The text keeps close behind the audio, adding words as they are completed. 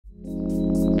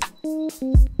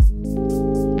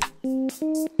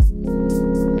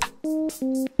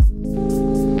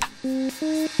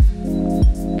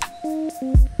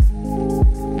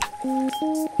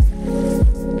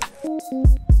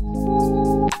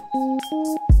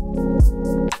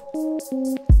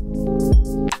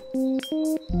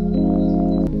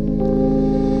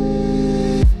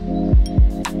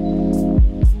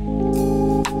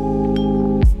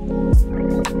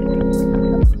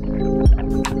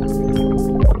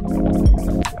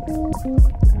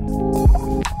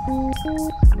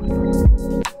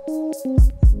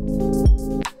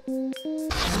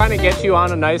trying to get you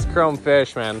on a nice chrome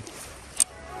fish, man.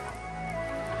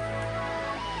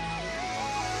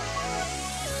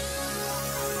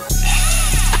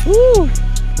 Woo!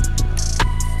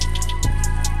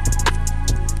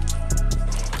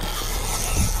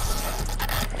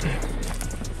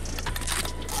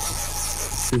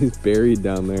 He's buried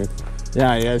down there.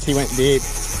 Yeah, he is. He went deep.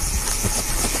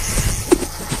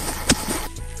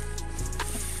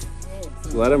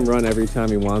 Let him run every time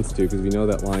he wants to, because we know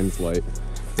that line's light.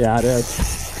 Yeah, it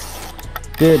is.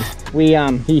 Dude,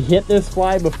 he hit this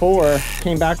fly before,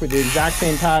 came back with the exact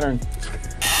same pattern.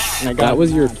 And I got that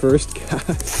was your first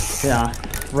cast. Yeah,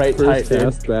 right first tight,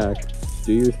 cast back.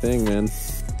 Do your thing, man.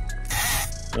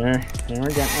 There we're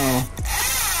getting a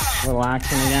little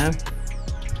action again.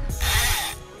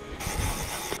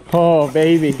 Oh,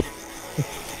 baby.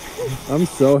 I'm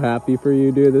so happy for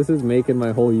you, dude. This is making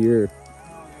my whole year.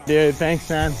 Dude, thanks,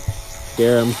 man.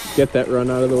 Scare him. Get that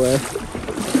run out of the way.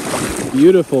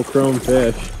 Beautiful chrome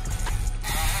fish.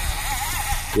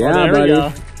 Yeah, there buddy.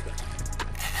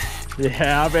 We go.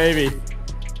 Yeah, baby.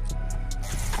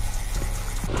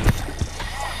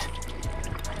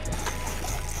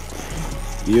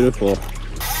 Beautiful.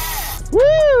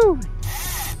 Woo!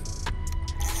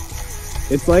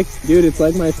 It's like, dude, it's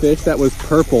like my fish that was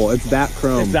purple. It's that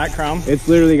chrome. It's that chrome? It's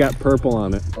literally got purple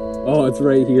on it. Oh, it's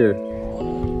right here.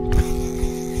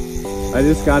 I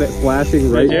just got it flashing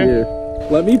right here.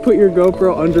 Let me put your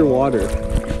GoPro underwater.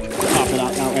 Pop it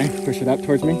out that way. Push it up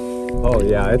towards me. Oh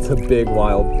yeah, it's a big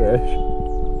wild fish.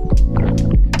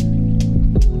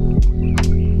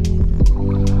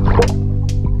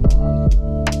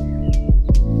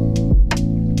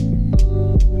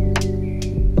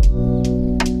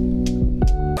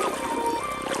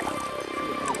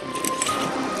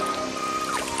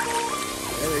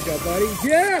 There we go, buddy.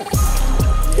 Yeah!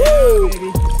 Woo! Yeah,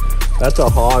 baby. That's a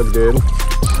hog, dude.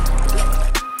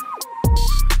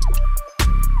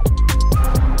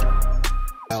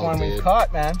 That's one we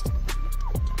caught, man.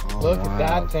 Oh, look at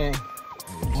that thing.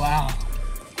 Wow.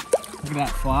 Look at that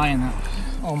fly in that.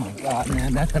 Oh my God,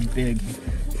 man. That's a big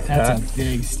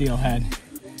steelhead.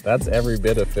 That's every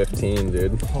bit of 15,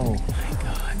 dude. Oh my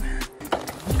God, man.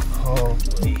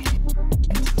 Holy.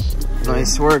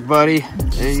 Nice work, buddy.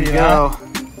 There you go.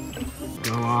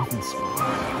 Go off and spot.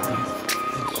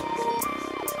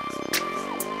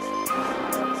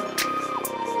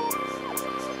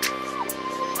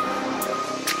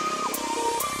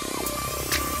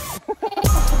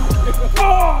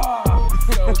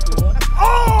 So cool. Oh!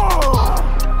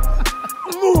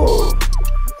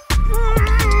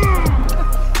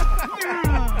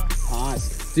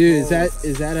 Dude, is that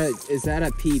a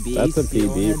PB? That's a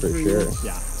PB for sure.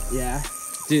 Yeah.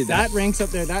 Dude, that ranks up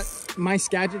there. My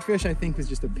Skagit fish, I think, was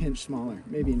just a pinch smaller,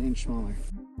 maybe an inch smaller.